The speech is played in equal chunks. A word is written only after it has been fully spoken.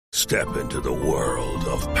Step into the world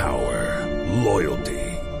of power, loyalty,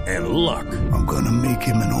 and luck. I'm gonna make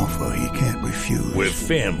him an offer he can't refuse. With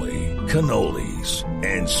family, cannolis,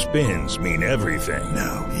 and spins mean everything.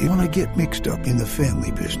 Now, you wanna get mixed up in the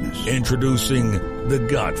family business. Introducing The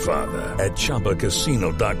Godfather at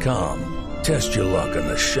ChumbaCasino.com. Test your luck in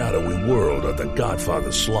the shadowy world of The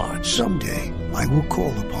Godfather slot. Someday, I will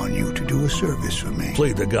call upon you to do a service for me.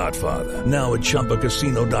 Play The Godfather now at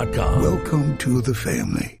ChumbaCasino.com. Welcome to the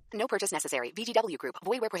family. No purchase necessary. VGW Group.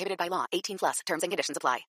 Void where prohibited by law. 18 plus. Terms and conditions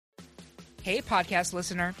apply. Hey, podcast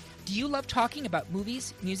listener. Do you love talking about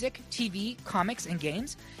movies, music, TV, comics, and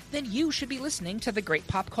games? Then you should be listening to The Great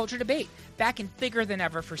Pop Culture Debate, back and bigger than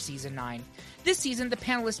ever for Season 9. This season, the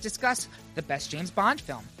panelists discuss the best James Bond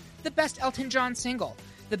film, the best Elton John single,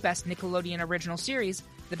 the best Nickelodeon original series,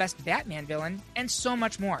 the best Batman villain, and so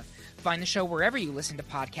much more. Find the show wherever you listen to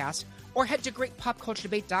podcasts, or head to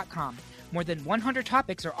greatpopculturedebate.com. More than 100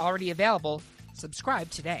 topics are already available. Subscribe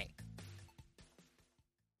today.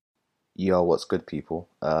 Yo, what's good, people?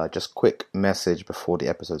 Just quick message before the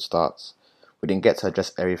episode starts. We didn't get to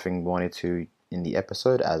address everything we wanted to in the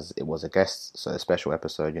episode as it was a special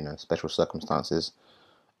episode, special circumstances.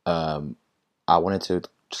 I wanted to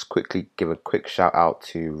just quickly give a quick shout out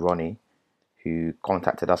to Ronnie, who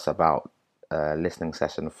contacted us about a listening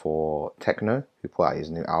session for Techno, who put out his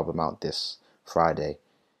new album out this Friday.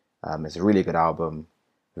 It's a really good album,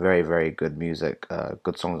 very, very good music,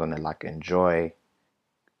 good songs on there like Enjoy,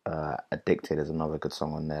 Addicted is another good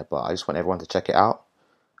song on there, but I just want everyone to check it out.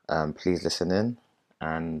 Please listen in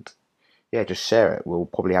and just share it. We'll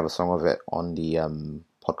probably have a song of it on the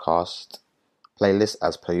podcast playlist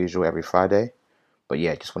as per usual every Friday. But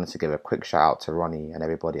just wanted to give a quick shout out to Ronnie and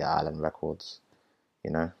everybody at Island Records,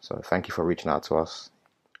 so thank you for reaching out to us.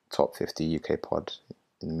 Top 50 UK pod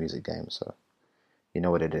in the music game, so you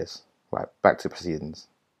know what it is. Right, back to proceedings.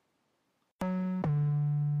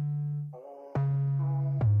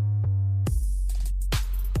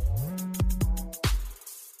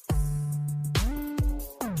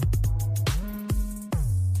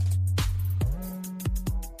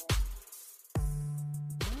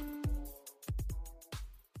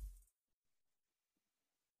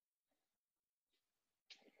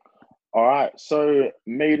 All right, so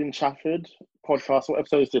Made in Chafford podcast. What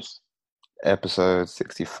episode is this? Episode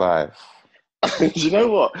 65. Do you know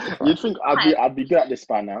what? You'd think I'd be good at this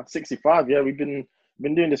by now. 65. Yeah, we've been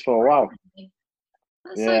doing this for a while.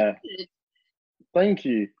 That's so good. Thank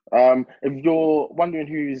you. If you're wondering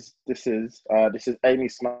who this is Aimee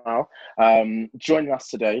Smile joining us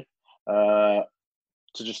today to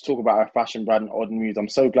just talk about our fashion brand Odd Muse. I'm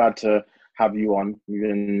so glad to have you on.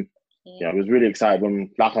 I was really excited when,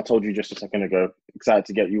 like I told you just a second ago, excited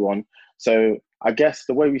to get you on. So I guess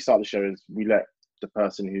the way we start the show is we let the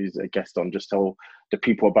person who's a guest on just tell the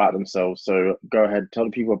people about themselves. So go ahead, tell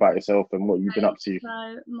the people about yourself and what you've been up to.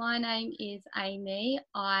 So my name is Aimee.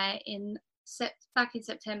 Back in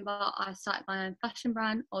September, I started my own fashion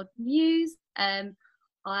brand, Odd Muse.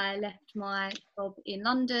 I left my job in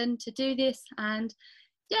London to do this, and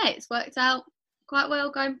it's worked out quite well,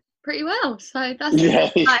 going pretty well. So that's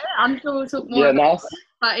it. I'm sure we'll talk more about it,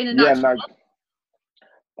 but in a nutshell.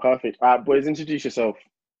 Perfect. Boys, introduce yourself.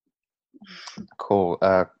 Cool.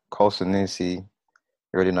 Colson Nisi, you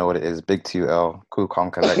already know what it is. Big 2L, Cool Con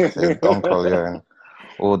Collective, Don Corleone,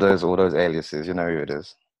 all those aliases, you know who it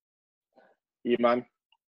is. E-Man.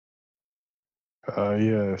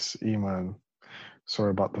 Yes, E-Man.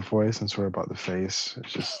 Sorry about the voice and sorry about the face.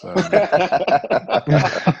 It's just the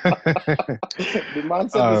man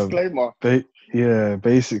said disclaimer.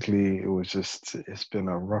 Basically it's been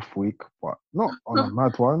a rough week, but not on a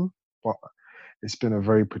mad one, but it's been a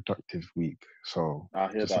very productive week. So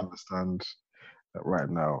just understand that right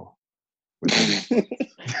now.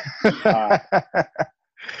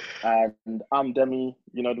 And I'm Demi.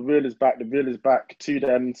 The real is back. The real is back. 2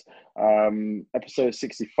 Dems. Episode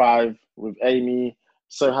 65 with Aimee.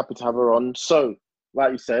 So happy to have her on. So,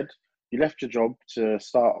 like you said, you left your job to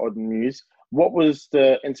start Odd Muse. What was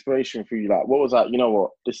the inspiration for you? Like, what was that? You know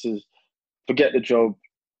what? Forget the job.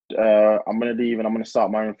 I'm gonna leave and I'm gonna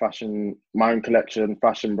start my own collection,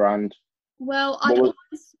 fashion brand. Well, always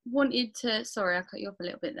wanted to. Sorry, I cut you off a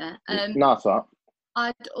little bit there. No, it's all right.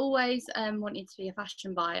 I'd always wanted to be a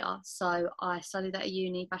fashion buyer, so I studied at a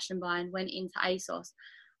uni fashion buying, went into ASOS,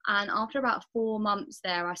 and after about 4 months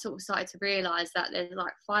there, I sort of started to realise that there's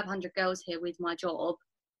like 500 girls here with my job.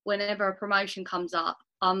 Whenever a promotion comes up,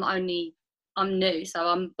 I'm new, so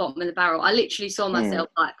I'm bottom of the barrel. I literally saw myself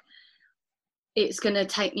like it's going to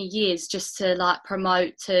take me years just to like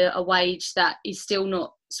promote to a wage that is still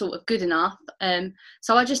not sort of good enough.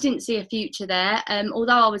 So I just didn't see a future there.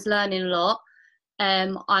 Although I was learning a lot,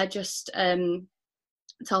 I just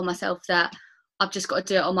told myself that I've just got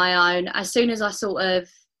to do it on my own. As soon as I sort of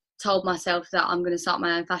told myself that I'm going to start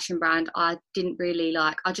my own fashion brand, I didn't really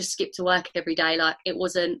I just skipped to work every day. Like, it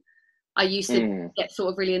wasn't, I used to get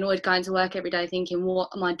sort of really annoyed going to work every day thinking, what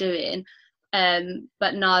am I doing?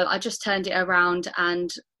 But no, I just turned it around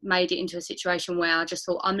and made it into a situation where I just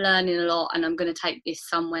thought, I'm learning a lot and I'm going to take this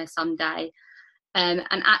somewhere someday. And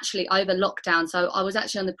actually over lockdown, so I was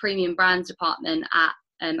actually on the premium brands department at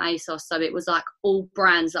ASOS, so it was like all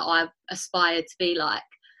brands that I aspired to be like.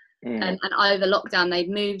 And over lockdown, they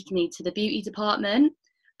moved me to the beauty department,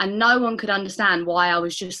 and no one could understand why I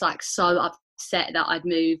was just like so upset that I'd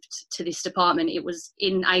moved to this department. It was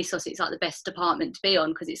in ASOS, it's like the best department to be on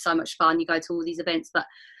because it's so much fun. You go to all these events, but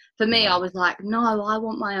for me, I was like, no, I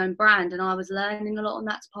want my own brand, and I was learning a lot on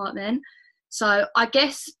that department. So I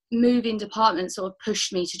guess moving departments sort of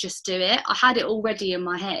pushed me to just do it. I had it already in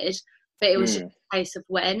my head, but it was just a case of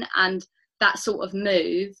when. And that sort of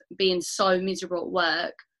move, being so miserable at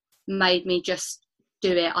work, made me just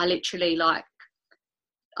do it. I literally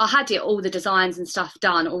I had all the designs and stuff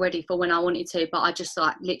done already for when I wanted to, but I just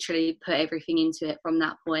literally put everything into it from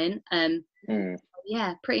that point.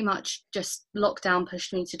 Yeah, pretty much just lockdown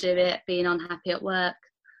pushed me to do it, being unhappy at work.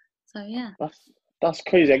 So yeah. That's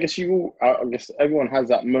crazy. I guess everyone has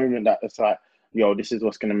that moment that it's like, yo, this is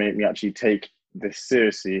what's going to make me actually take this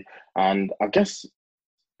seriously. And I guess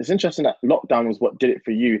it's interesting that lockdown was what did it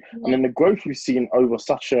for you. Yeah. And then the growth you've seen over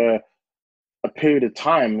such a period of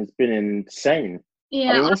time has been insane.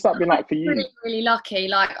 Yeah, I mean, what's that been like for you? Really, really lucky.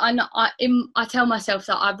 Like I tell myself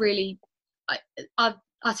that I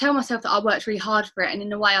tell myself that I worked really hard for it, and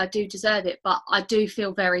in a way I do deserve it. But I do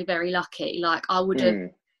feel very, very lucky. Like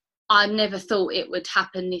I never thought it would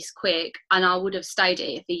happen this quick, and I would have stayed at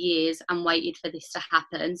it for years and waited for this to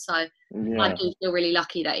happen. So I do feel really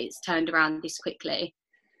lucky that it's turned around this quickly.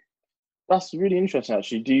 That's really interesting,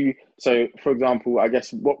 actually. So, for example, I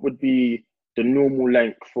guess what would be the normal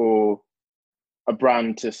length for a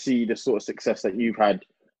brand to see the sort of success that you've had?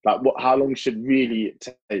 Like, how long should really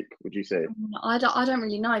take, would you say? I don't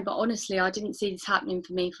really know, but honestly, I didn't see this happening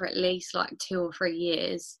for me for at least 2 or 3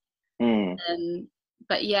 years.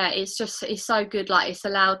 But yeah, it's so good. Like, it's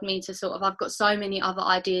allowed me to I've got so many other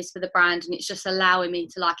ideas for the brand, and it's just allowing me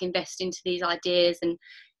to invest into these ideas. And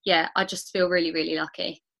yeah, I just feel really, really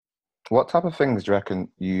lucky. What type of things do you reckon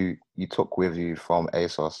you took with you from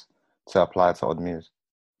ASOS to apply to Odd Muse?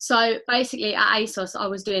 So basically at ASOS, I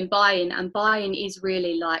was doing buying, and buying is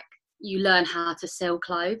really you learn how to sell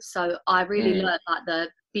clothes. So I really learned the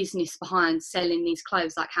business behind selling these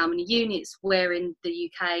clothes, like how many units, where in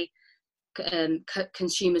the UK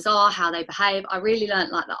consumers are, how they behave. I really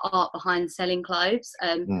learned the art behind selling clothes.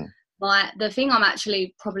 The thing I'm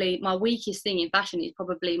actually probably my weakest thing in fashion is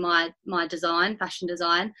probably my fashion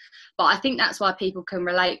design. But I think that's why people can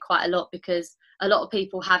relate quite a lot, because a lot of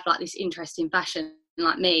people have this interest in fashion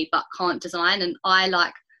like me, but can't design. And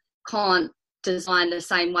I can't design the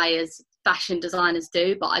same way as fashion designers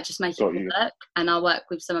do, but I just make it work. And I work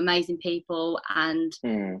with some amazing people, and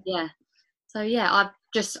yeah. So yeah,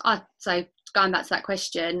 so going back to that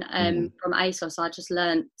question, from ASOS, I just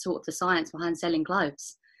learned sort of the science behind selling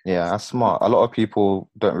clothes. Yeah, that's smart. A lot of people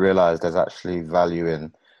don't realise there's actually value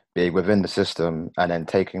in being within the system and then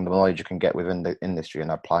taking the knowledge you can get within the industry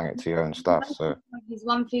and applying it to your own stuff. So it's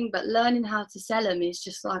one thing, but learning how to sell them is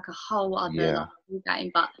just a whole other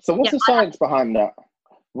game. But so what's the science behind that?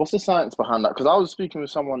 What's the science behind that? Because I was speaking with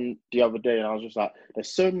someone the other day, and I was just like,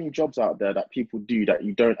 there's so many jobs out there that people do that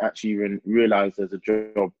you don't actually even realise there's a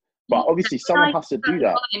job. But obviously someone has to do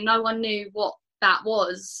that. No one knew what that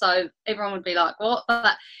was, so everyone would be like, what?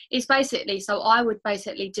 But it's basically, so I would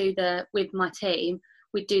basically do with my team,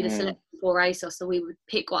 we'd do the selection for ASOS. So we would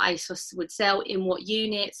pick what ASOS would sell in what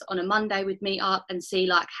units. On a Monday we'd meet up and see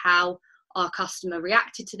how our customer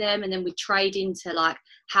reacted to them, and then we trade into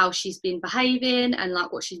how she's been behaving and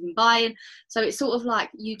what she's been buying. So it's sort of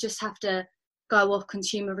you just have to go off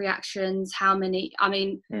consumer reactions,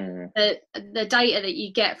 the data that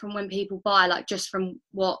you get from when people buy, just from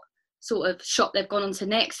what sort of shop they've gone on to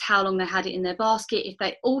next, how long they had it in their basket, if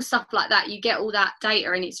they all stuff like that, you get all that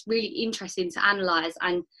data, and it's really interesting to analyze.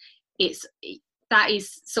 And that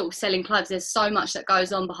is sort of selling clothes. There's so much that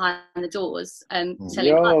goes on behind the doors selling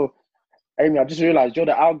clothes. Aimee, I just realized you're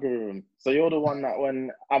the algorithm. So you're the one that when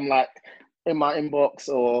I'm in my inbox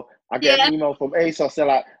or I get an email from ASOS, they're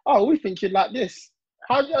like, oh, we think you'd like this.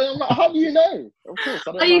 How do you know? Of course,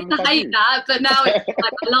 I used to hate that, but now it's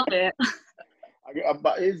I love it.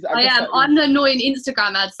 I am. I'm the annoying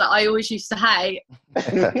Instagram ads that I always used to hate.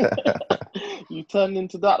 You turned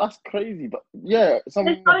into that. That's crazy. But yeah,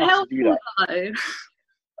 someone so has to do that.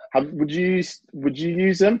 Though. Would you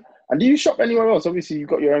use them? And do you shop anywhere else? Obviously, you've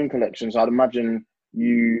got your own collection, so I'd imagine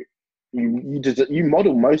you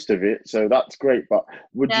model most of it, so that's great. But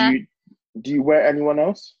do you wear anyone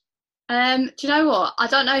else? Do you know what? I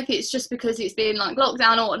don't know if it's just because it's been like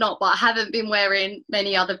lockdown or whatnot, but I haven't been wearing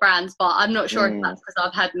many other brands. But I'm not sure if that's because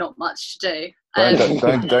I've had not much to do.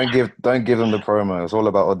 Don't give them the promo. It's all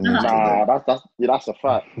about odd news. Nah, that's a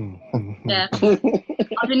fact. Yeah,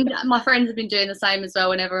 my friends have been doing the same as well.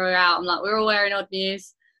 Whenever we're out, I'm like, we're all wearing odd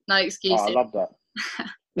news. No excuses. Oh, I love that.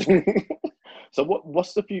 So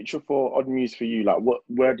what's the future for Odd Muse for you? Like,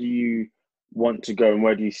 where do you want to go, and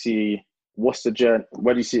where do you see? What's the journey?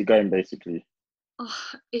 Where do you see it going, basically? Oh,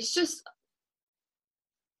 it's just,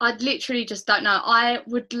 I literally just don't know. I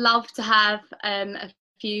would love to have a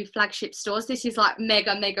few flagship stores. This is like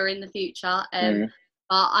mega in the future. But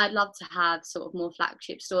I'd love to have sort of more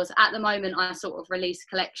flagship stores. At the moment, I sort of release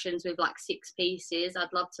collections with like 6 pieces.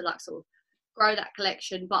 I'd love to like sort of grow that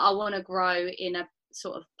collection, but I want to grow in a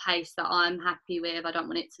sort of pace that I'm happy with. I don't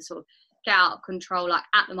want it to sort of get out of control. Like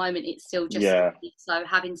at the moment, it's still just so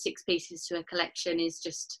having 6 pieces to a collection is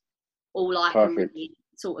just all I can really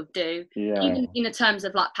sort of do. Even in the terms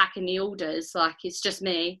of like packing the orders, like it's just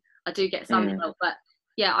me. I do get some help, but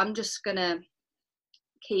yeah, I'm just gonna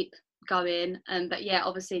keep going. But yeah,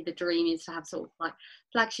 obviously the dream is to have sort of like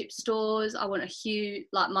flagship stores. I want a huge,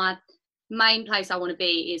 like my main place I want to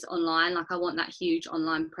be is online. Like I want that huge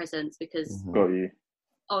online presence because the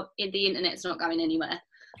internet's not going anywhere.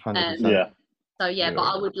 100%. So yeah, but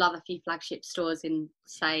I would love a few flagship stores in,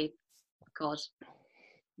 say, God,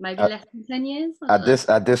 maybe less than 10 years. At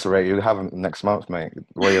this rate, you'll have them next month, mate.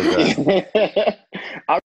 Where you're going.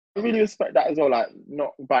 I really respect that as well. Like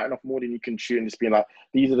not biting off more than you can chew and just being like,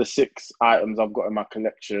 these are the 6 items I've got in my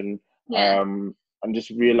collection. And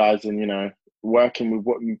just realizing, you know, working with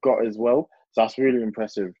what you've got as well. So that's really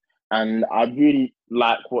impressive. And I really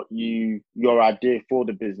like your idea for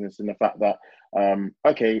the business and the fact that,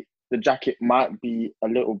 okay, the jacket might be a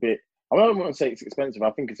little bit, I don't want to say it's expensive.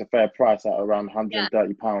 I think it's a fair price at around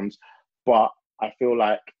 £130. But I feel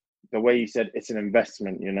like the way you said it's an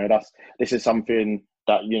investment, you know, this is something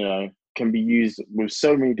that, you know, can be used with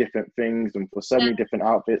so many different things and for so many different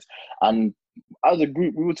outfits. And as a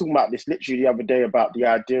group, we were talking about this literally the other day about the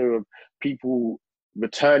idea of people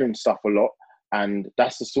returning stuff a lot. And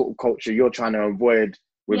that's the sort of culture you're trying to avoid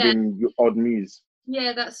within your Odd Muse.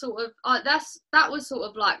 Yeah, that's sort of that was sort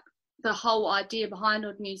of like the whole idea behind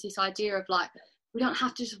Odd Muse. This idea of like we don't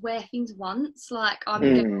have to just wear things once. Like I'm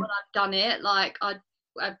I've done it. Like I've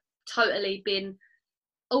totally been.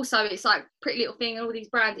 Also, it's like Pretty Little Thing and all these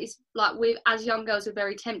brands. It's like as young girls, we're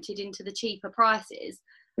very tempted into the cheaper prices.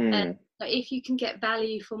 And if you can get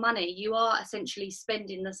value for money, you are essentially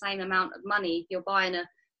spending the same amount of money if you're buying a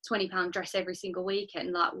 £20 dress every single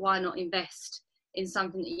weekend. Like why not invest in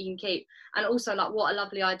something that you can keep? And also like what a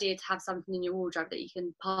lovely idea to have something in your wardrobe that you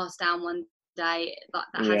can pass down one day, like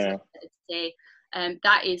that has validity.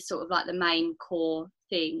 That is sort of like the main core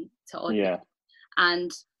thing to Odd Muse.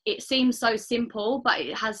 And it seems so simple, but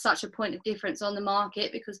it has such a point of difference on the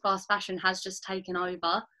market because fast fashion has just taken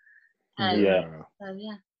over. So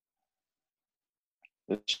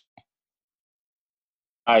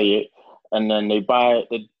buy it, and then they buy it.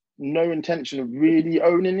 There's no intention of really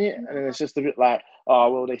owning it, and then it's just a bit like,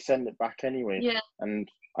 oh well, they send it back anyway.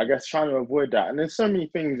 And I guess trying to avoid that. And there's so many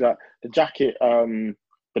things that the jacket, the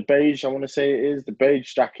beige, I want to say it is the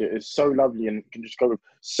beige jacket is so lovely and can just go with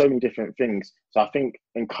so many different things. So I think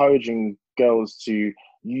encouraging girls to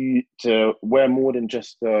wear more than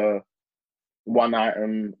just the one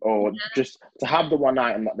item, or just to have the one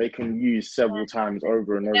item that they can use several times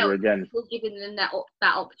over and over again. Giving them that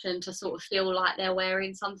option to sort of feel like they're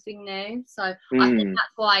wearing something new. So I think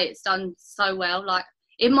that's why it's done so well. Like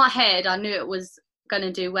in my head, I knew it was going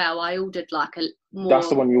to do well. I ordered like a more. That's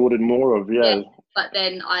the one you ordered more of, but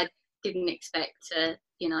then I didn't expect to.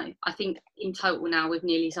 You know, I think in total now we've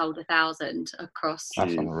nearly sold 1,000 across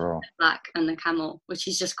the black and the camel, which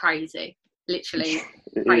is just crazy. Literally,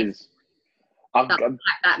 it is. Being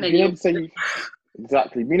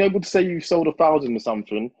able to say you sold 1,000 or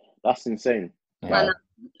something, that's insane. Well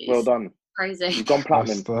done. Crazy. You've gone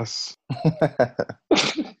platinum.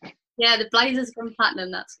 Yeah, the blazer's gone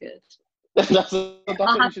platinum. That's good. that's what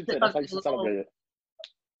you should say. That's how you should celebrate it.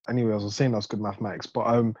 Anyway, I was saying that's good mathematics,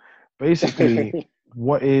 but basically,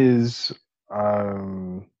 what is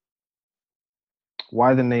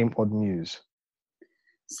why the name Odd Muse?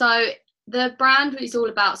 So the brand is all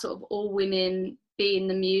about sort of all women being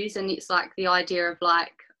the muse, and it's like the idea of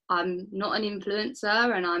like, I'm not an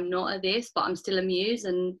influencer and I'm not a this, but I'm still a muse,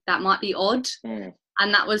 and that might be odd.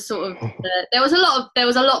 And that was sort of there was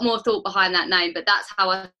a lot more thought behind that name, but that's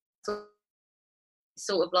how I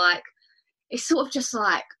sort of like, it's sort of just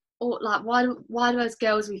like, oh, like why do as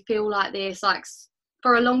girls we feel like this? Like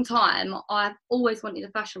for a long time I've always wanted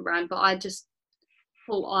a fashion brand, but I just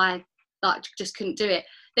thought I like just couldn't do it.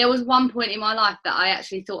 There was one point in my life that I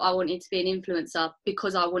actually thought I wanted to be an influencer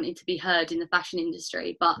because I wanted to be heard in the fashion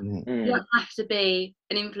industry, but you don't have to be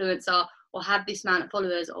an influencer or have this amount of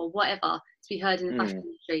followers or whatever to be heard in the fashion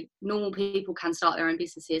industry. Normal people can start their own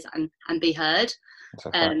businesses and be heard.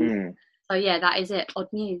 So yeah, that is it. Odd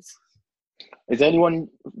News. Is there anyone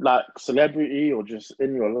like celebrity or just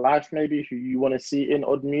in your life maybe who you want to see in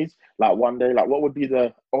Odd News? Like one day, like what would be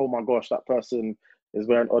the, oh my gosh, that person is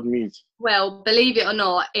wearing Odd News? Well, believe it or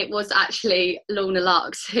not, it was actually Lorna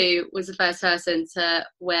Lux who was the first person to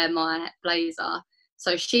wear my blazer.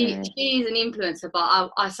 So she is an influencer, but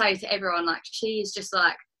I say to everyone, like, she is just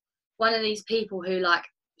like one of these people who like,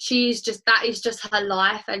 that is just her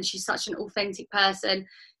life, and she's such an authentic person.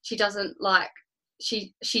 She doesn't like,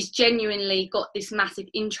 she's genuinely got this massive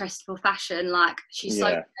interest for fashion. Like she's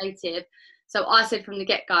so creative. So I said from the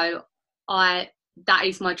get-go, that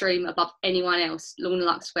is my dream above anyone else, Lorna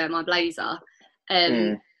Lux wear my blazer,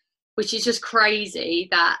 which is just crazy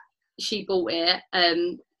that she bought it.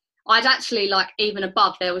 I'd actually, like, even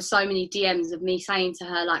above, there was so many DMs of me saying to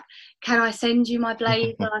her, like, can I send you my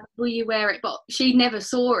blazer? Like, will you wear it? But she never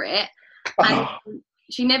saw it. And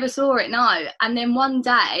she never saw it, no. And then one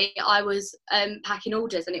day I was packing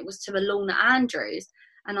orders, and it was to a Lorna Andrews.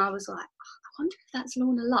 And I was like, oh, I wonder if that's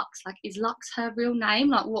Lorna Lux. Like, is Lux her real name?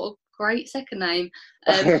 Like, what a great second name.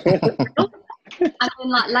 And then,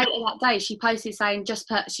 like, later that day, she posted saying, just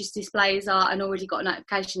purchased this blazer and already got a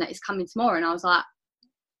notification that it's coming tomorrow. And I was like,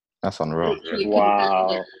 that's unreal.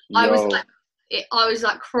 Wow. I was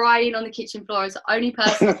like crying on the kitchen floor. I was the only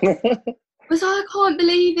person. I was like, I can't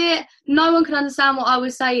believe it. No one could understand what I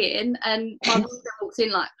was saying. And my mother walked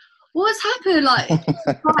in like, what's happened? Like,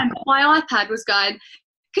 my iPad was going,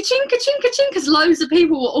 ka-ching, ka-ching, ka-ching, because loads of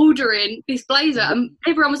people were ordering this blazer. And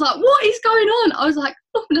everyone was like, what is going on? I was like,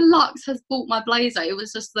 Lorna Lux has bought my blazer. It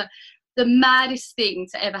was just the maddest thing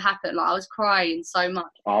to ever happen. Like, I was crying so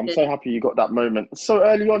much. Oh, I'm so happy you got that moment so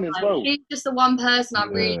early on as well. She's just the one person I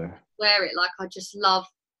really wear it. Like, I just love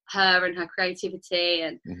her and her creativity,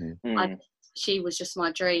 and she was just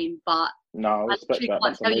my dream. But no, I respect that.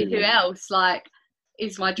 Can't tell you who else like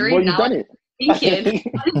is my dream well, now. Done it. Thinking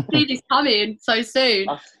I didn't see this coming so soon.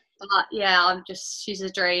 But yeah, she's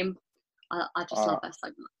a dream. I just love her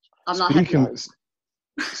so much.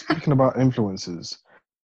 Speaking about influencers,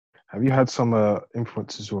 have you had some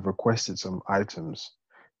influencers who have requested some items?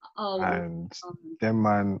 And them,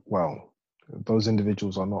 man, well, those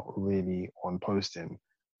individuals are not really on posting.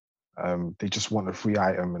 They just want a free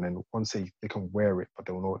item, and then once they can wear it, but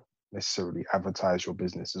they will not necessarily advertise your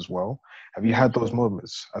business as well. Have you had those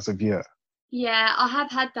moments as of yet? Yeah, I have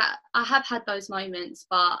had that. I have had those moments,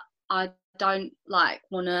 but I don't like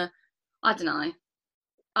want to. I don't know.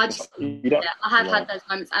 I have had those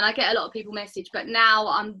moments, and I get a lot of people message. But now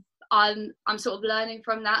I'm sort of learning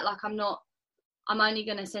from that. Like, I'm only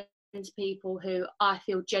going to send to people who I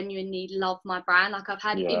feel genuinely love my brand. Like, I've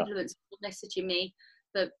had influencers messaging me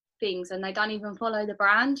for things, and they don't even follow the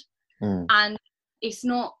brand. And it's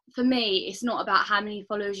not, for me, it's not about how many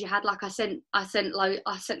followers you had. Like, I sent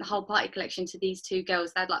the whole party collection to these two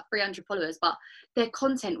girls. They had like 300 followers, but their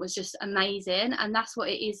content was just amazing, and that's what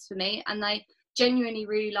it is for me. And they genuinely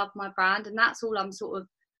really love my brand, and that's all I'm sort of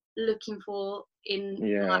looking for in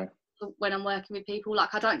like, when I'm working with people.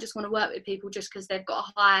 Like, I don't just want to work with people just because they've got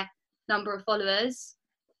a high number of followers.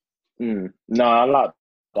 No, I like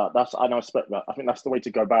that. I respect that. I think that's the way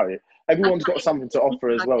to go about it. Everyone's got something to offer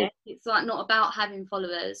as well. It's like not about having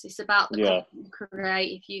followers. It's about the content you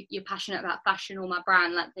create. If you're passionate about fashion or my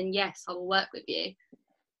brand, like, then yes, I will work with you.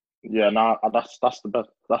 Yeah, no, that's the best.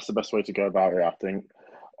 That's the best way to go about it, I think.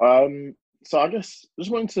 So I guess I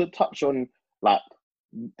just wanted to touch on like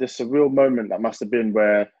this surreal moment that must have been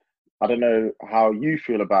where, I don't know how you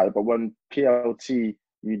feel about it, but when PLT,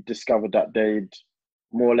 you discovered that they'd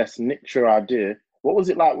more or less nicked your idea. What was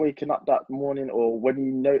it like waking up that morning, or when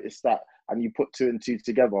you noticed that and you put two and two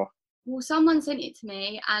together? Well, someone sent it to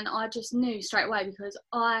me, and I just knew straight away because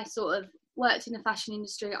I sort of worked in the fashion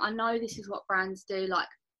industry. I know this is what brands do. Like,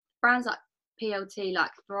 brands like PLT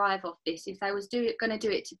like thrive off this. If they was going to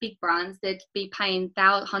do it to big brands, they'd be paying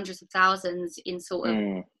hundreds of thousands in sort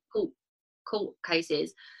of court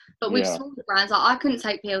cases. But with smaller brands, like, I couldn't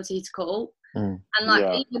take PLT to court. And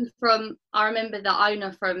like even from, I remember the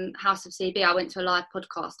owner from House of CB, I went to a live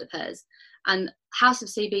podcast of hers, and House of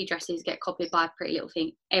CB dresses get copied by Pretty Little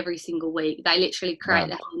Thing every single week. They literally create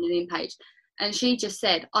their own landing page. And she just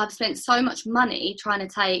said, I've spent so much money trying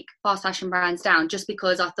to take fast fashion brands down just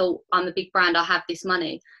because I thought I'm a big brand, I have this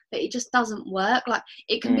money. But it just doesn't work. Like,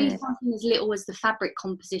 it can be something as little as the fabric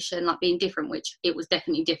composition, like being different, which it was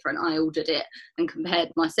definitely different. I ordered it and compared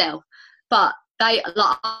myself. But they,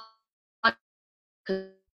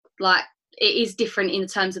 like it is different in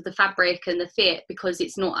terms of the fabric and the fit because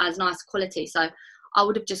it's not as nice quality. So I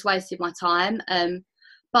would have just wasted my time.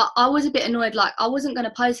 But I was a bit annoyed. Like, I wasn't going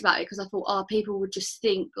to post about it because I thought, people would just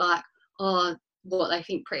think like, what they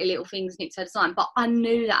think Pretty Little Things nicked her design. But I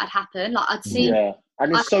knew that had happened. Like, I'd seen. Yeah,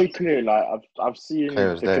 and it's so clear. Like, I've seen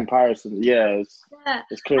the comparison. Yeah,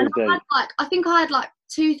 it's clear as day. I think I had like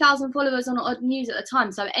 2,000 followers on Odd News at the time.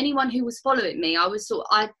 So anyone who was following me, I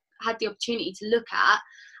had the opportunity to look at.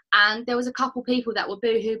 And there was a couple people that were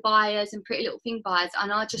Boohoo buyers and Pretty Little Thing buyers,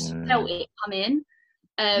 and I just felt it come in.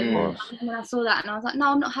 And when I saw that, and I was like,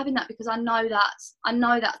 no, I'm not having that because I know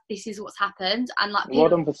that this is what's happened. And like, well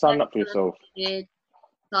done for standing up for yourself.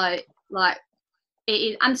 So like, it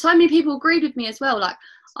is, and so many people agreed with me as well. Like,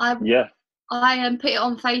 I put it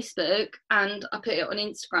on Facebook and I put it on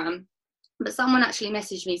Instagram. But someone actually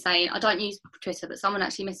messaged me saying, I don't use Twitter, but someone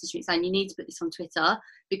actually messaged me saying, you need to put this on Twitter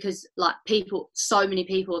because like so many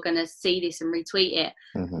people are going to see this and retweet it.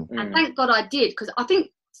 And thank God I did, because I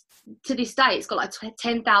think to this day it's got like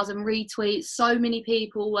 10,000 retweets. So many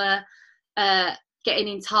people were getting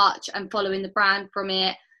in touch and following the brand from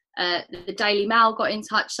it. The Daily Mail got in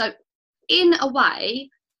touch. So in a way,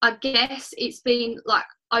 I guess it's been like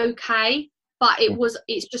okay. But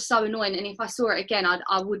it's just so annoying, and if I saw it again,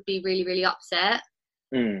 I would be really, really upset.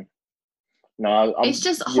 No, it's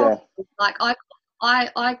just horrible. Like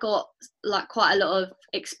I got like quite a lot of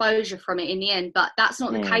exposure from it in the end, but that's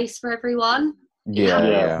not the case for everyone.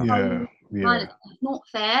 Yeah. It's not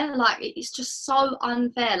fair. Like, it's just so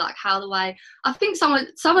unfair. Like, how the way I think someone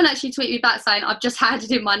actually tweeted me back saying, I've just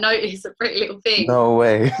handed in my notice a Pretty Little Thing. No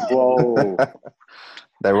way. Whoa.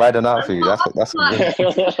 They're riding out for you. That's like,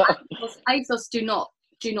 ASOS do not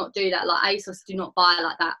do that. Like, ASOS do not buy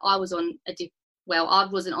like that. I was on I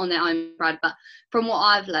wasn't on their own brand, but from what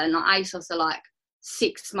I've learned, like, ASOS are like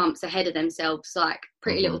 6 months ahead of themselves. Like,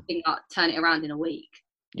 Pretty Little Thing, like, turn it around in a week.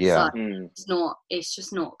 Yeah. So it's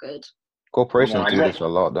just not good. Corporations do this a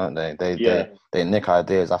lot, don't they? They nick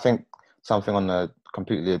ideas. I think something on a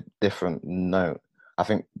completely different note. I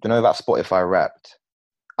think, do you know about Spotify Wrapped?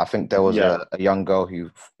 I think there was a young girl who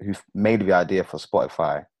made the idea for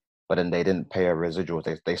Spotify, but then they didn't pay her residuals.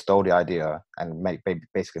 They stole the idea and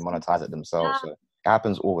basically monetize it themselves. So it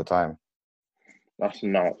happens all the time. That's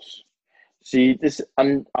nuts. See,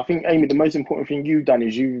 and I think, Aimee, the most important thing you've done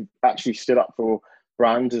is you actually stood up for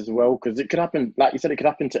brands as well, because it could happen, like you said, it could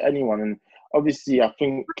happen to anyone. And obviously, I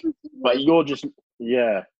think, but you're just,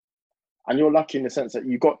 and you're lucky in the sense that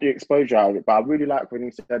you got the exposure out of it. But I really like when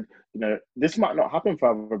you said, this might not happen for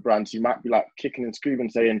other brands. You might be like kicking and screaming,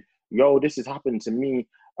 saying, yo, this has happened to me.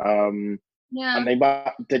 And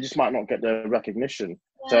they just might not get the recognition.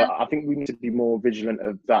 So I think we need to be more vigilant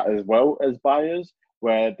of that as well as buyers,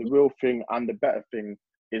 where the real thing and the better thing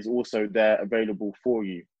is also there available for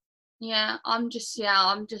you. Yeah, I'm just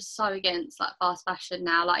so against like fast fashion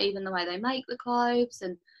now. Like, even the way they make the clothes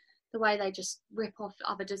and the way they just rip off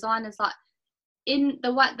other designers. Like, in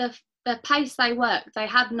the way the pace they work, they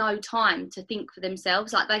have no time to think for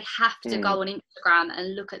themselves. Like, they have to go on Instagram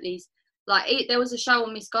and look at these. Like, there was a show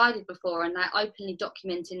on Misguided before, and they openly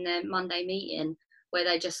document in their Monday meeting where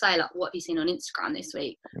they just say, like, what have you seen on Instagram this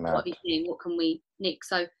week? What have you seen? What can we nick?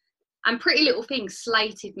 So, and Pretty Little Thing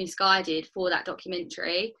slated Misguided for that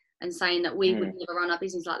documentary and saying that we would never run our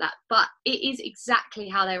business like that. But it is exactly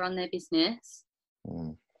how they run their business.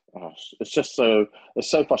 It's just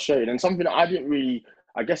it's so frustrating, and something I didn't really,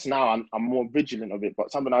 I guess now I'm more vigilant of it,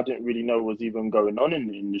 but something I didn't really know was even going on in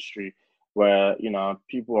the industry, where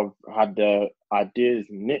people have had their ideas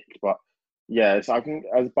nicked. But so I think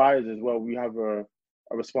as buyers as well, we have a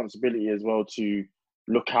responsibility as well to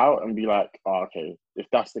look out and be like, okay, if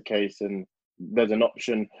that's the case and there's an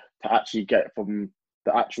option to actually get from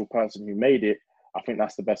the actual person who made it, I think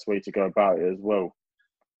that's the best way to go about it as well.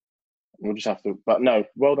 We'll just have to, but no,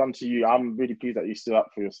 well done to you. I'm really pleased that you stood up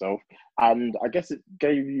for yourself. And I guess it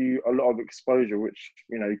gave you a lot of exposure, which,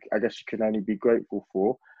 I guess you can only be grateful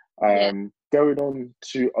for. Going on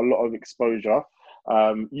to a lot of exposure.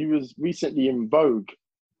 You was recently in Vogue.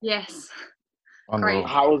 Yes. Great.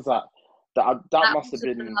 How was that? That must have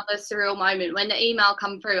been another surreal moment. When the email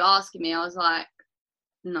come through asking me, I was like,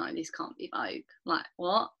 no, this can't be Vogue. Like,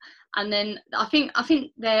 what? And then I think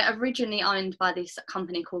they're originally owned by this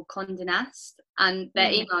company called Condé Nast, and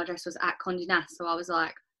their email address was at Condé Nast. So I was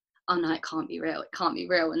like, oh no, it can't be real. It can't be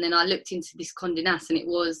real. And then I looked into this Condé Nast, and it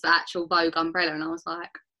was the actual Vogue umbrella, and I was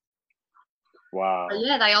like, wow. But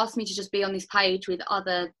yeah, they asked me to just be on this page with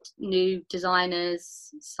other new designers.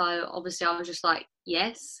 So obviously I was just like,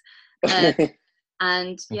 yes.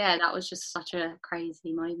 And yeah, that was just such a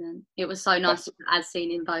crazy moment. It was so nice as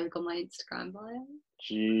seen in Vogue on my Instagram bio.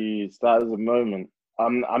 Jeez, that is a moment.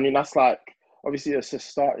 I mean, that's like, obviously it's a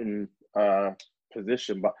starting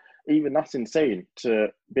position, but even that's insane to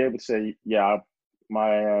be able to say, yeah,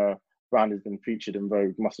 my brand has been featured in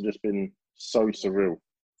Vogue. Must have just been so surreal.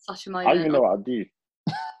 Such a moment. I don't even know what I'd do.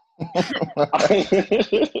 I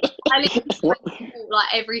literally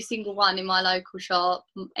like every single one in my local shop.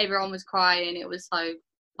 Everyone was crying. It was so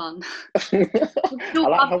fun. I've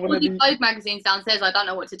all these Vogue magazines downstairs. I don't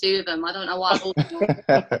know what to do with them. I don't know why.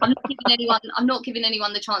 I'm not giving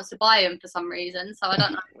anyone the chance to buy them for some reason. So I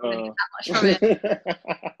don't know if I'm going to get that much from it.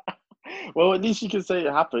 Well, at least you can say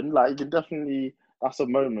it happened. Like, you can definitely. That's a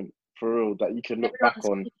moment for real that you can look back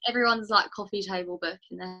on. Everyone's like coffee table book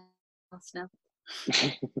in their house now.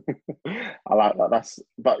 I like that.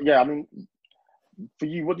 But yeah, I mean, for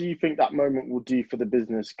you, what do you think that moment will do for the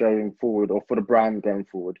business going forward, or for the brand going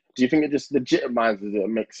forward? Do you think it just legitimizes it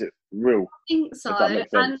and makes it real? I think so.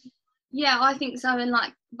 And yeah, I think so. And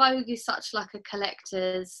like Vogue is such like a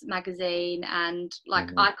collector's magazine, and like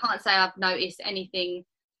I can't say I've noticed anything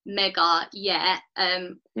mega yet,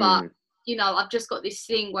 but you know, I've just got this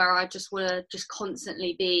thing where I just want to just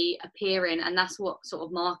constantly be appearing, and that's what sort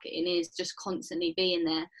of marketing is, just constantly being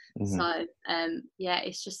there. So yeah,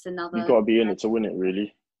 it's just another, you've got to be in it to win it,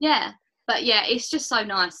 really. Yeah, but yeah, it's just so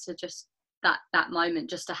nice to just that moment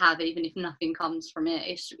just to have, even if nothing comes from it.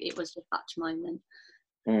 It was just such a moment.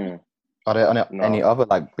 Are there any other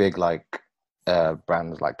like big like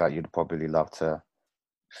brands like that you'd probably love to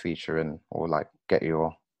feature in, or like get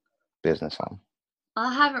your business on?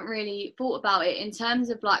 I haven't really thought about it in terms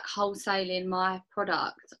of like wholesaling my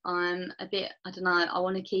product. I'm a bit, I don't know, I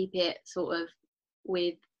want to keep it sort of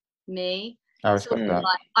with me. I respect that.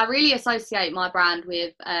 Like, I really associate my brand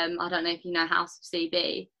with, I don't know if you know House of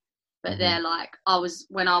CB, but they're like,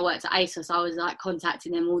 when I worked at ASOS, I was like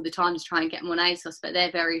contacting them all the time to try and get them on ASOS, but they're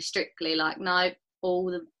very strictly like, no,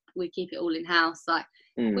 we keep it all in house. Like,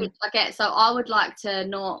 which I get. So I would like to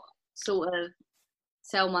not sort of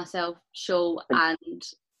sell myself short, and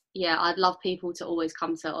yeah, I'd love people to always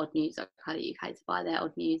come to oddnews.co.uk to buy their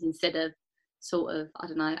odd news instead of sort of, I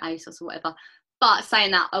don't know, ASOS or whatever. But saying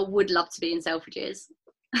that, I would love to be in Selfridges.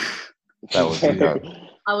 That would be dope.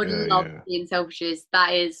 I would love to be in Selfridges.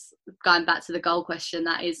 That is, going back to the goal question,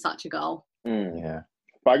 that is such a goal. Yeah.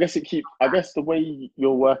 But I guess the way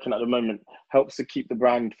you're working at the moment helps to keep the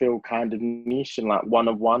brand feel kind of niche and like one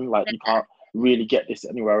of one. Like, you can't really get this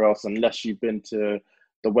anywhere else unless you've been to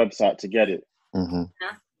the website to get it.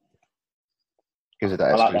 Gives it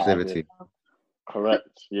that exclusivity. That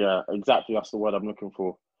correct. Yeah, exactly. That's the word I'm looking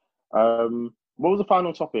for. What was the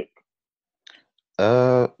final topic?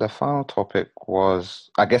 The final topic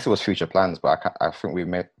was, I guess it was future plans, but I think we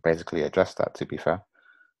basically addressed that, to be fair.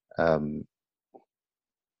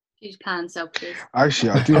 Huge plan, Selfridges.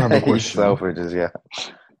 Actually, I do have a question. Selfridges, yeah.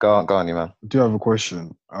 Go on, you man. I do have a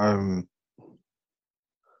question.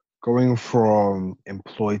 Going from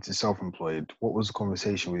employed to self-employed, what was the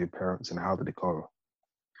conversation with your parents and how did it go?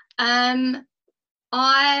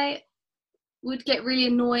 I would get really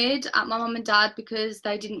annoyed at my mum and dad because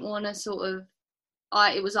they didn't want to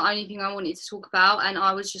it was the only thing I wanted to talk about, and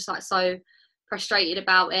I was just like so frustrated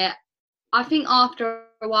about it. I think after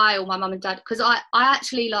a while, my mum and dad, because I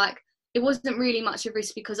actually like, it wasn't really much of a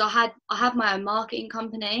risk because I have my own marketing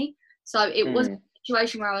company, so it was a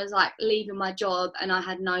situation where I was like leaving my job and I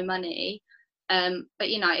had no money. But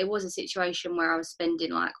you know, it was a situation where I was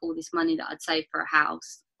spending like all this money that I'd saved for a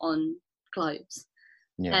house on clothes.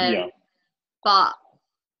 But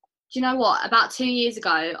do you know what? About 2 years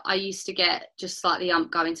ago, I used to get just slightly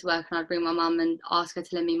going to work, and I'd ring my mum and ask her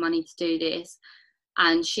to lend me money to do this.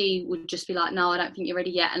 And she would just be like, no, I don't think you're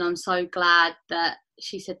ready yet. And I'm so glad that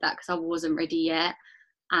she said that because I wasn't ready yet.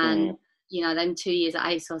 And, you know, then 2 years at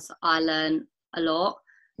ASOS, I learned a lot.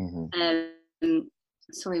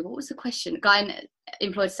 Sorry, what was the question? Going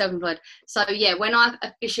employed, self-employed. So, yeah, when I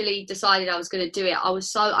officially decided I was going to do it, I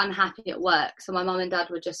was so unhappy at work. So my mum and dad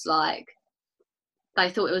were just like, they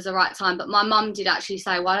thought it was the right time. But my mum did actually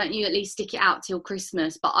say, why don't you at least stick it out till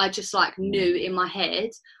Christmas? But I just like knew in my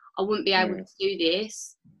head I wouldn't be able to do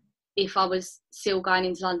this if I was still going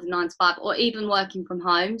into London 9 to 5 or even working from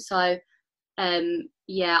home. So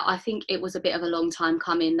yeah, I think it was a bit of a long time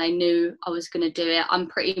coming. They knew I was going to do it. I'm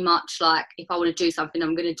pretty much like, if I want to do something,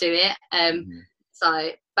 I'm going to do it.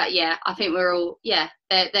 So, but yeah, I think we're all, yeah,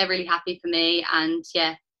 they're really happy for me, and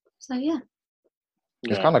yeah, so yeah.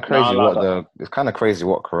 It's kind of crazy it's kind of crazy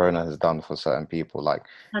what Corona has done for certain people. Like,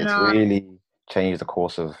 it's really changed the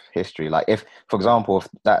course of history. Like, if, for example, if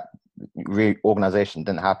that reorganization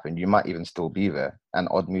didn't happen, you might even still be there, and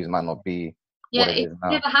Odd Muse might not be. Yeah, if it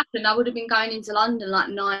never happened, I would have been going into London like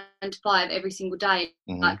 9 to 5 every single day.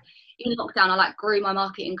 Like, in lockdown, I like grew my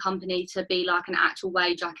marketing company to be like an actual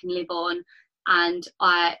wage I can live on. And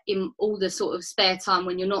in all the sort of spare time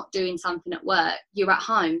when you're not doing something at work, you're at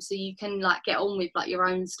home, so you can like get on with like your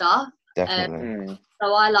own stuff. Definitely.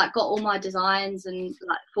 So I like got all my designs and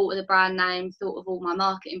like thought of the brand name, thought of all my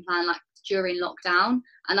marketing plan like during lockdown,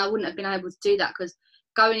 and I wouldn't have been able to do that because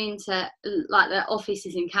going into like the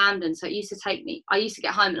offices in Camden, so it used to take me, I used to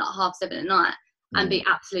get home at like 7:30 at night and be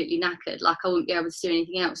absolutely knackered, like I wouldn't be able to do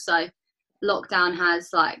anything else. So lockdown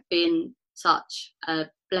has like been such a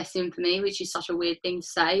blessing for me, which is such a weird thing to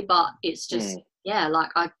say, but it's just yeah,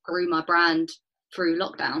 like I grew my brand through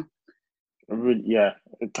lockdown. Yeah,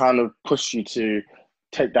 it kind of pushed you to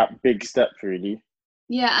take that big step, really.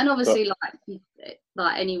 Yeah, and obviously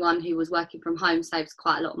like anyone who was working from home saves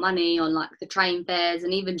quite a lot of money on like the train fares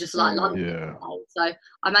and even just like London. Yeah. So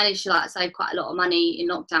I managed to like save quite a lot of money in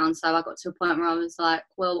lockdown. So I got to a point where I was like,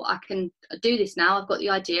 well, I can do this now. I've got the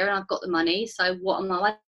idea and I've got the money. So what am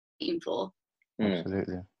I waiting for?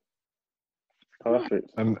 Absolutely.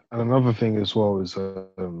 Perfect. And another thing as well is,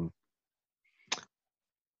 do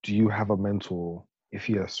you have a mentor? If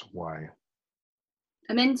yes, why?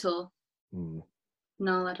 A mentor?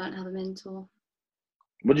 No, I don't have a mentor.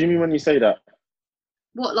 What do you mean when you say that?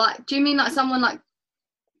 What, like, do you mean like someone like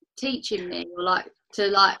teaching me, or like to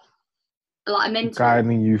like a mentor?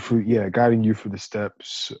 Guiding you through the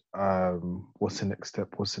steps. What's the next step?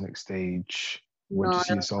 What's the next stage? Where do you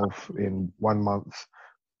see yourself in 1 month,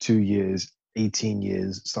 2 years, 18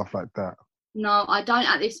 years, stuff like that? No, I don't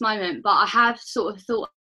at this moment, but I have sort of thought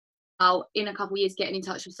about in a couple of years getting in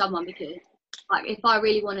touch with someone, because like if I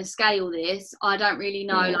really want to scale this, I don't really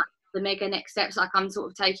know like the mega next steps. Like I'm sort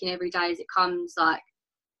of taking every day as it comes. Like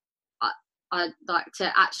I like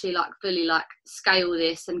to actually like fully like scale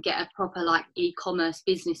this and get a proper like e-commerce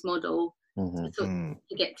business model to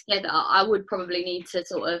get together. I would probably need to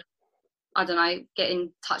sort of, I don't know, get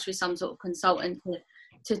in touch with some sort of consultant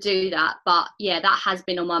to do that. But yeah, that has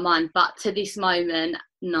been on my mind. But to this moment,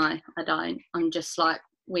 no, I don't. I'm just like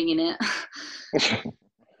winging it.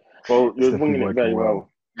 Well, you're winging it very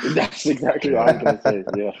well. That's exactly what I'm going to say.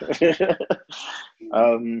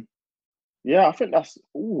 Yeah. Yeah, I think that's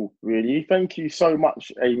all, really. Thank you so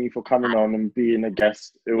much, Aimee, for coming on and being a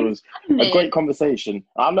guest. It was a great conversation.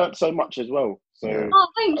 I learned so much as well. So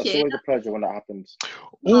thank you. It's always a pleasure when that happens.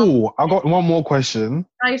 Oh, I got one more question.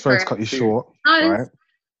 Sorry to cut you short. Right.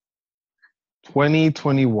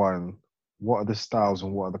 2021, what are the styles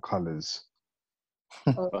and what are the colours?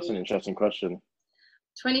 That's an interesting question.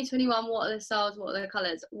 2021, what are the styles, what are the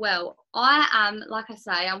colours? Well, I am, like I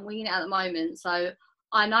say, I'm winging it at the moment. So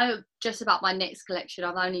I know just about my next collection.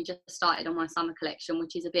 I've only just started on my summer collection,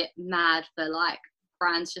 which is a bit mad for like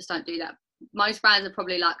brands just don't do that. Most brands have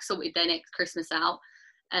probably like sorted their next Christmas out.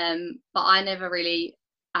 But I never really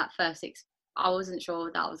at first, I wasn't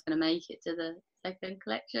sure that I was going to make it to the second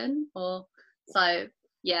collection, or so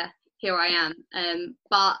yeah, here I am.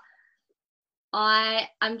 But I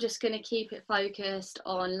am just going to keep it focused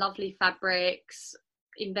on lovely fabrics,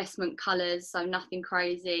 investment colours, so nothing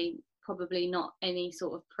crazy, probably not any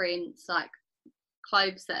sort of prints, like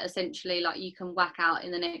clothes that essentially like you can whack out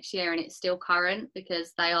in the next year and it's still current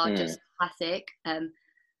because they are just classic. So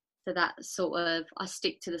that sort of, I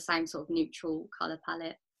stick to the same sort of neutral colour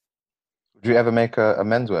palette. Would you ever make a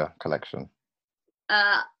menswear collection?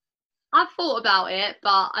 I've thought about it,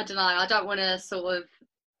 but I don't know. I don't want to sort of,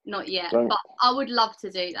 not yet. But I would love to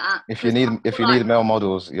do that. If you need male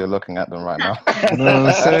models, you're looking at them right now. You know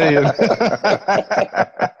what I'm saying?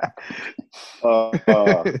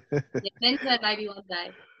 Yeah, maybe one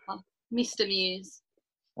day. Mr. Muse.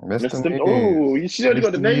 Mr. Muse. Oh, you should already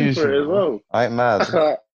got the name Muse, for it as well. I ain't mad.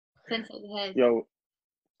 Yo,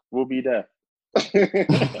 we'll be there.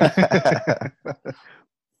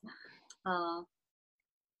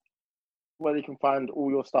 Where they can find all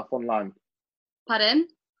your stuff online. Pardon?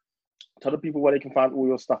 Tell the people where they can find all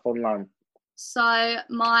your stuff online. So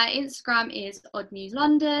my Instagram is Odd Muse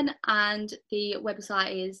London and the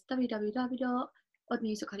website is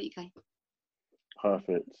www.oddmuse.co.uk.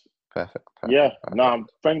 Perfect. Perfect. Yeah. No,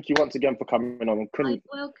 thank you once again for coming on. You're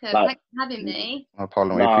welcome. Thanks for having me. No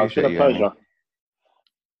problem. We It's been appreciate a you. pleasure. Aimee.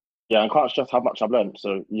 Yeah, I can't stress how much I've learned.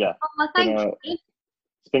 So yeah, Oh, thank you. it's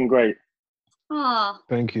been great. Oh,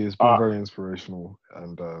 Thank you. It's been very inspirational,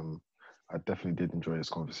 and I definitely did enjoy this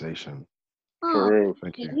conversation. For real.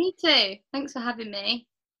 Thank you. Me too. Thanks for having me.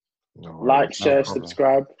 No Like, worries. share, problem.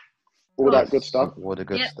 subscribe, all that good stuff. All the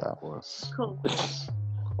good Yep. stuff. Cool.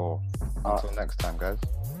 Cool. Until next time, guys.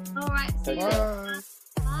 All right. See you later.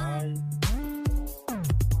 Bye.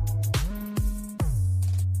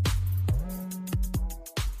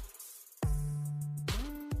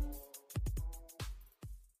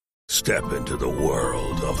 Step into the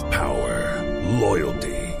world of power,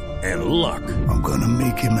 loyalty, and luck. I'm gonna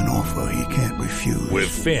make him an offer he can't refuse. With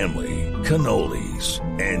family, cannolis,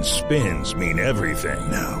 and spins mean everything.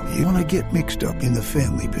 Now, you wanna get mixed up in the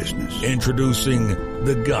family business. Introducing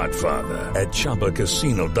The Godfather at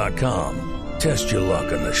ChumbaCasino.com. Test your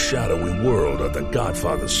luck in the shadowy world of The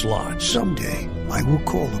Godfather slot. Someday, I will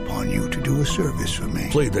call upon you to do a service for me.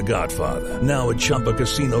 Play The Godfather now at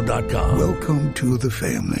ChumbaCasino.com. Welcome to the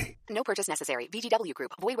family. No purchase necessary. VGW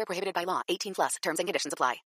Group. Void where prohibited by law. 18+. Terms and conditions apply.